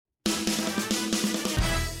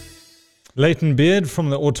Layton Beard from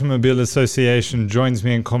the Automobile Association joins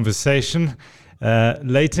me in conversation.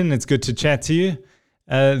 Layton, it's good to chat to you.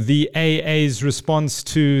 The AA's response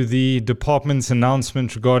to the department's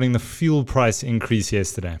announcement regarding the fuel price increase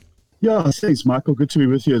yesterday. Yeah, thanks, Michael. Good to be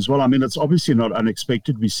with you as well. I mean, it's obviously not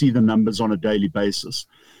unexpected. We see the numbers on a daily basis.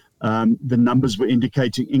 The numbers were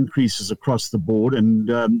indicating increases across the board,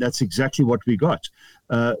 and that's exactly what we got.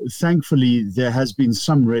 Thankfully, there has been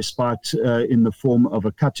some respite in the form of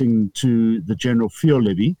a cutting to the General Fuel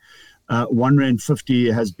Levy.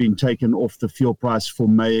 R1.50 has been taken off the fuel price for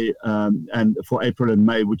May and for April and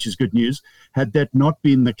May, which is good news. Had that not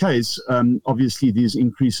been the case, obviously these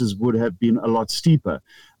increases would have been a lot steeper.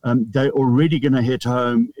 They're already going to hit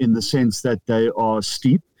home in the sense that they are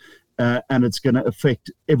steep. And it's going to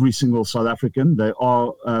affect every single South African. They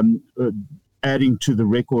are adding to the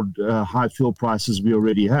record high fuel prices we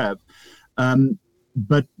already have.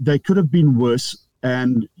 But they could have been worse.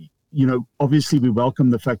 And, you know, obviously we welcome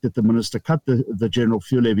the fact that the minister cut the General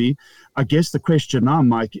Fuel Levy. I guess the question now,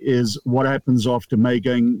 Mike, is what happens after May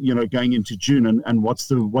going into June, and what's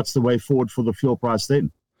the way forward for the fuel price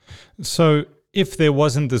then? So if there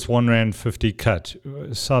wasn't this R1.50 cut,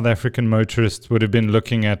 South African motorists would have been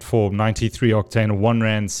looking at, for 93 octane, a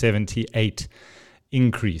R1.78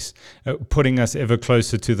 increase, putting us ever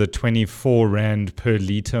closer to the 24 Rand per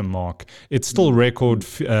litre mark. It's still record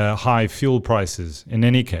high fuel prices in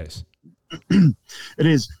any case. It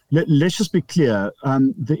is. Let's just be clear.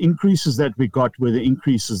 The increases that we got were the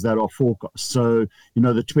increases that are forecast. So, you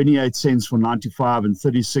know, the 28 cents for 95 and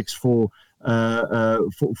 36 for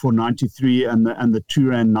 93 and the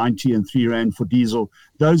R2.90 and R3 for diesel,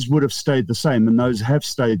 those would have stayed the same, and those have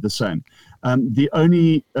stayed the same. The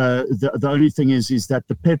only thing is that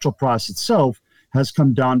the petrol price itself has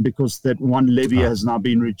come down because that one levy has now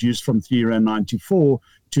been reduced from R3.94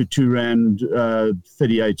 to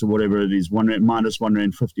R2.38 or whatever it is, minus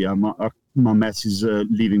R1.50. My maths is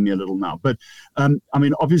leaving me a little now, but I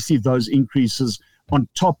mean, obviously those increases on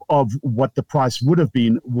top of what the price would have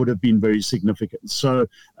been very significant. So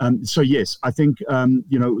yes, I think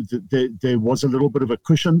there was a little bit of a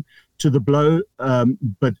cushion to the blow,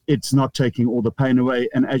 but it's not taking all the pain away.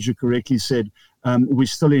 And as you correctly said, we're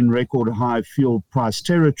still in record high fuel price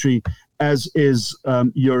territory, as is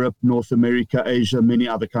Europe, North America, Asia, many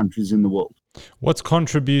other countries in the world. What's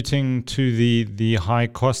contributing to the high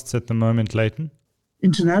costs at the moment, Layton?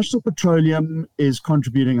 International petroleum is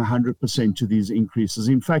contributing 100% to these increases.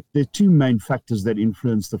 In fact, there are two main factors that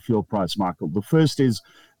influence the fuel price, Michael. The first is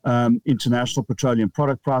international petroleum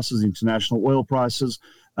product prices, international oil prices,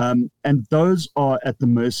 and those are at the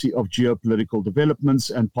mercy of geopolitical developments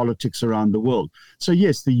and politics around the world. So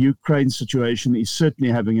yes, the Ukraine situation is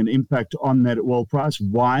certainly having an impact on that oil price.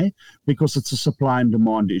 Why? Because it's a supply and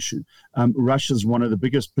demand issue. Russia is one of the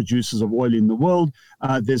biggest producers of oil in the world.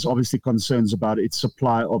 There's obviously concerns about its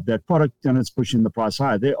supply of that product, and it's pushing the price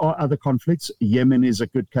higher. There are other conflicts. Yemen is a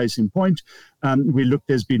good case in point.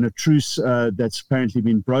 There's been a truce that's apparently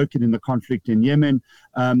been broken in the conflict in Yemen,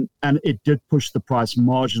 and it did push the price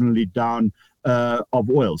marginally down of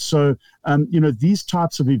oil. So, these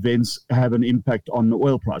types of events have an impact on the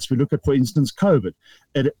oil price. We look at, for instance, COVID.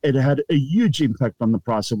 It had a huge impact on the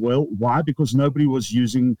price of oil. Why? Because nobody was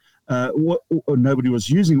using oil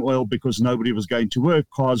because nobody was going to work.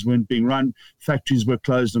 Cars weren't being run. Factories were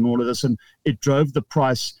closed and all of this. And it drove the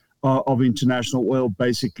price of international oil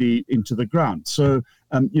basically into the ground. So,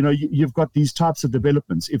 you've got these types of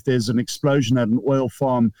developments. If there's an explosion at an oil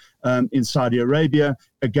farm in Saudi Arabia,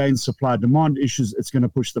 again, supply-demand issues, it's going to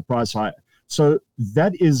push the price higher. So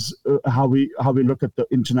that is how we look at the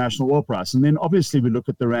international oil price. And then obviously we look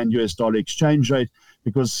at the Rand-US dollar exchange rate,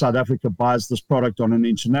 because South Africa buys this product on an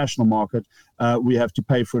international market. We have to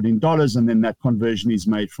pay for it in dollars, and then that conversion is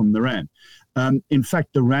made from the Rand. In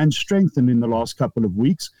fact, the Rand strengthened in the last couple of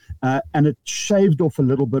weeks, and it shaved off a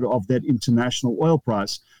little bit of that international oil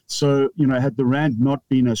price. So, had the Rand not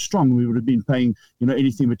been as strong, we would have been paying,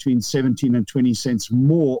 anything between 17 and 20 cents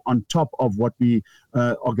more on top of what we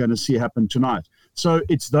are going to see happen tonight. So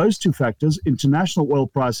it's those two factors: international oil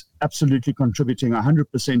price absolutely contributing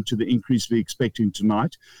 100% to the increase we're expecting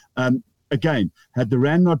tonight. Again, had the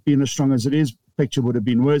Rand not been as strong as it is, picture would have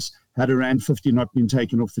been worse. Had a R1.50 not been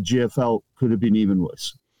taken off the GFL, could have been even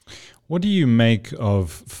worse. What do you make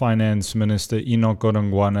of Finance Minister Enoch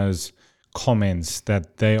Godongwana's comments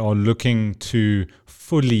that they are looking to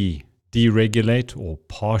fully deregulate or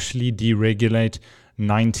partially deregulate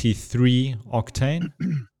 93 octane?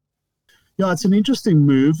 Yeah, it's an interesting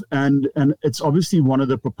move, and it's obviously one of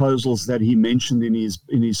the proposals that he mentioned in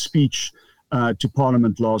his speech to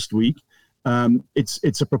Parliament last week.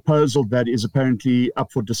 It's a proposal that is apparently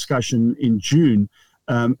up for discussion in June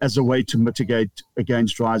as a way to mitigate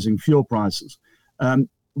against rising fuel prices.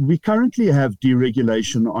 We currently have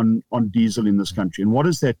deregulation on diesel in this country. And what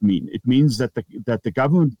does that mean? It means that the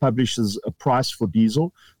government publishes a price for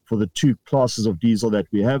diesel, for the two classes of diesel that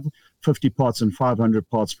we have, 50 parts and 500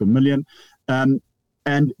 parts per million. And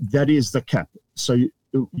that is the cap. So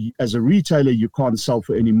as a retailer, you can't sell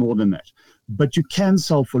for any more than that. But you can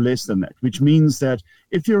sell for less than that, which means that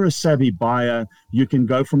if you're a savvy buyer, you can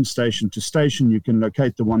go from station to station, you can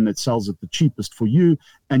locate the one that sells it the cheapest for you,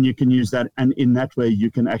 and you can use that. And in that way,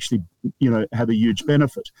 you can actually, have a huge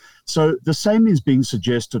benefit. So the same is being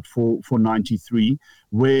suggested for 93,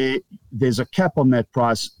 where there's a cap on that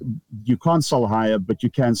price. You can't sell higher, but you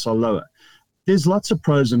can sell lower. There's lots of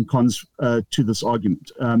pros and cons to this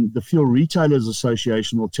argument. The Fuel Retailers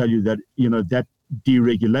Association will tell you that, that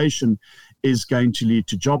deregulation is going to lead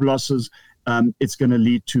to job losses. It's going to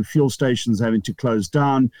lead to fuel stations having to close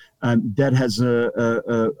down. That has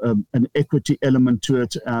an equity element to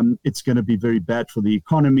it. It's going to be very bad for the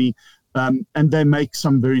economy. And they make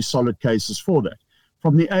some very solid cases for that.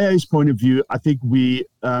 From the AA's point of view, I think we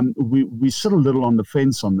sit a little on the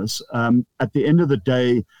fence on this. At the end of the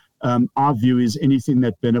day, our view is anything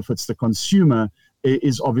that benefits the consumer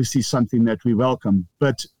is obviously something that we welcome,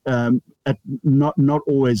 but not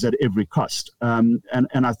always at every cost. And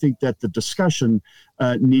I think that the discussion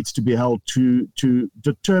needs to be held to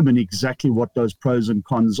determine exactly what those pros and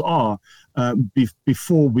cons are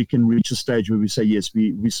before we can reach a stage where we say, yes,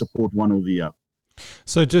 we support one or the other.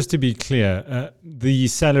 So just to be clear, the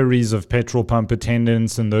salaries of petrol pump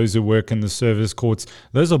attendants and those who work in the service courts,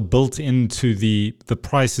 those are built into the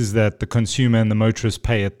prices that the consumer and the motorist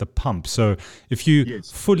pay at the pump. So if you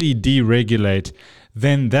fully deregulate,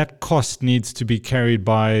 then that cost needs to be carried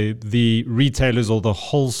by the retailers or the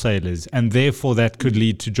wholesalers, and therefore that could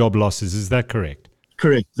lead to job losses. Is that correct?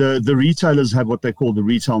 Correct. The retailers have what they call the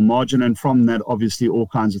retail margin, and from that, obviously, all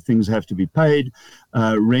kinds of things have to be paid: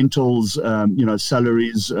 rentals,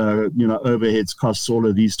 salaries, overheads, costs, all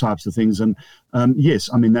of these types of things. And yes,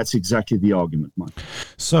 I mean that's exactly the argument, Mike.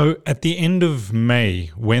 So at the end of May,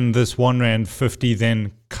 when this R1.50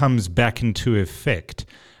 then comes back into effect,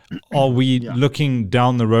 are we looking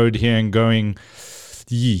down the road here and going,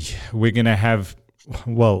 we're going to have,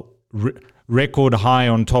 record high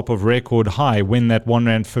on top of record high when that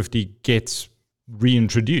R1.50 gets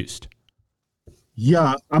reintroduced?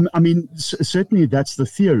 Yeah, I mean, certainly that's the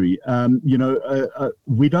theory.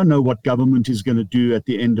 We don't know what government is going to do at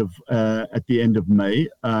the end of May,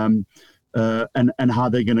 and how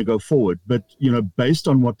they're going to go forward. But based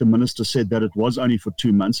on what the minister said, that it was only for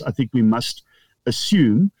 2 months, I think we must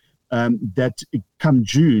assume that come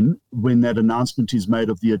June, when that announcement is made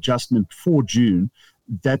of the adjustment for June,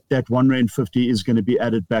 that R1.50 is going to be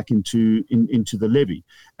added back into the levy.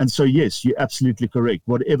 And so, yes, you're absolutely correct.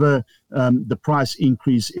 Whatever the price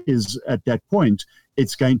increase is at that point,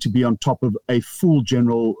 it's going to be on top of a full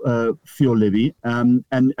general fuel levy. And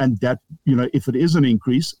that, if it is an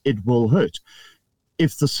increase, it will hurt.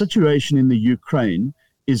 If the situation in the Ukraine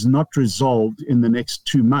is not resolved in the next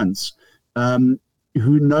 2 months,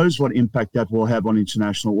 who knows what impact that will have on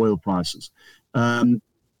international oil prices.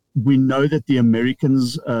 We know that the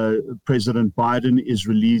Americans, President Biden is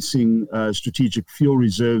releasing strategic fuel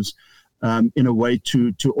reserves in a way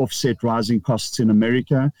to offset rising costs in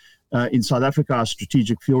America. In South Africa, our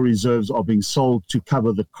strategic fuel reserves are being sold to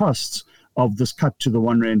cover the costs of this cut to the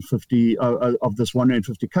R1.50, of this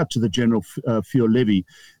R1.50 cut to the general fuel levy.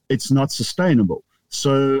 It's not sustainable.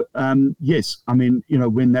 So, yes, I mean,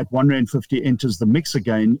 when that R1.50 enters the mix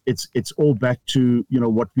again, it's all back to,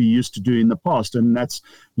 what we used to do in the past. And that's,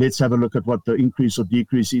 let's have a look at what the increase or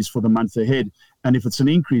decrease is for the month ahead. And if it's an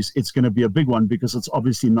increase, it's going to be a big one because it's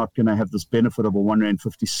obviously not going to have this benefit of a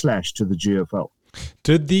R1.50 slash to the GFL.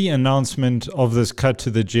 Did the announcement of this cut to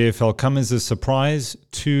the GFL come as a surprise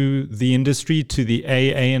to the industry, to the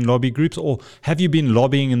AA and lobby groups, or have you been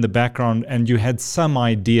lobbying in the background and you had some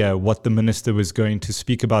idea what the minister was going to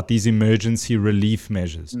speak about these emergency relief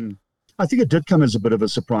measures? I think it did come as a bit of a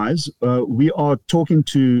surprise. We are talking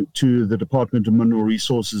to the Department of Mineral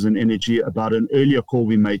Resources and Energy about an earlier call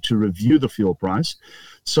we made to review the fuel price.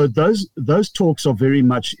 So those talks are very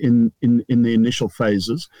much in the initial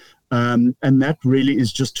phases. And that really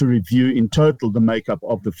is just to review in total the makeup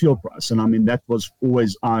of the fuel price. And I mean, that was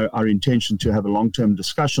always our intention to have a long-term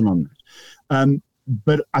discussion on that.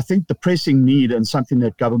 But I think the pressing need, and something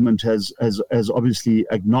that government has obviously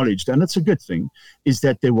acknowledged, and it's a good thing, is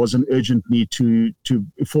that there was an urgent need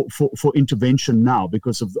for intervention now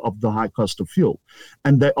because of the high cost of fuel,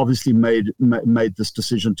 and they obviously made this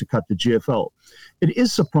decision to cut the GFL. It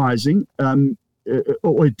is surprising,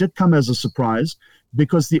 or it did come as a surprise,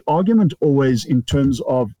 because the argument always in terms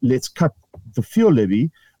of let's cut the fuel levy.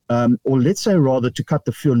 Or let's say rather to cut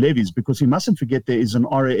the fuel levies, because we mustn't forget there is an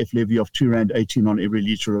RAF levy of R2.18 on every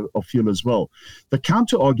litre of fuel as well. The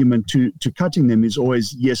counter argument to cutting them is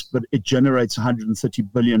always, yes, but it generates 130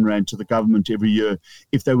 billion rand to the government every year.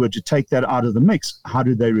 If they were to take that out of the mix, how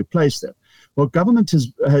do they replace that? Well, government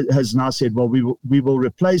has now said, well, we will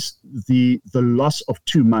replace the loss of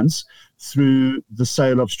 2 months through the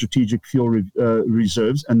sale of strategic fuel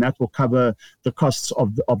reserves, and that will cover the costs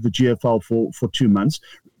of the GFL for 2 months.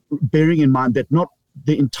 Bearing in mind that not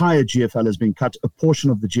the entire GFL has been cut, a portion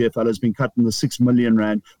of the GFL has been cut in the 6 million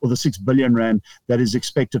rand or the 6 billion rand that is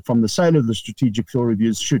expected from the sale of the strategic fuel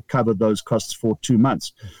reviews should cover those costs for 2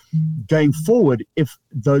 months. Going forward, if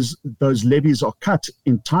those levies are cut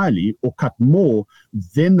entirely or cut more,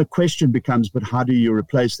 then the question becomes, but how do you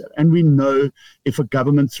replace that? And we know if a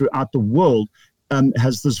government throughout the world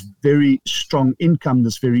has this very strong income,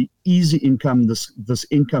 this very easy income, this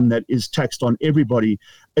income that is taxed on everybody,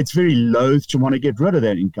 it's very loath to want to get rid of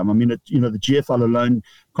that income. I mean, the GFL alone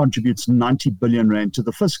contributes 90 billion rand to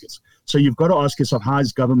the fiscus. So you've got to ask yourself, how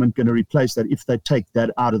is government going to replace that if they take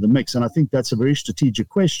that out of the mix? And I think that's a very strategic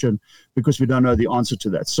question because we don't know the answer to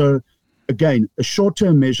that. So again, a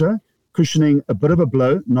short-term measure, cushioning a bit of a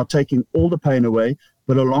blow, not taking all the pain away,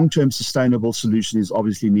 but a long-term sustainable solution is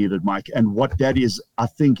obviously needed, Mike. And what that is, I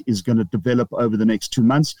think, is going to develop over the next 2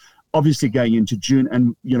 months, obviously going into June.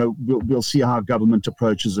 And, we'll see how government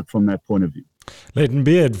approaches it from that point of view. Layton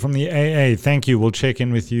Beard from the AA, thank you. We'll check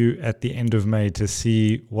in with you at the end of May to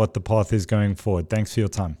see what the path is going forward. Thanks for your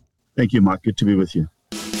time. Thank you, Mike. Good to be with you.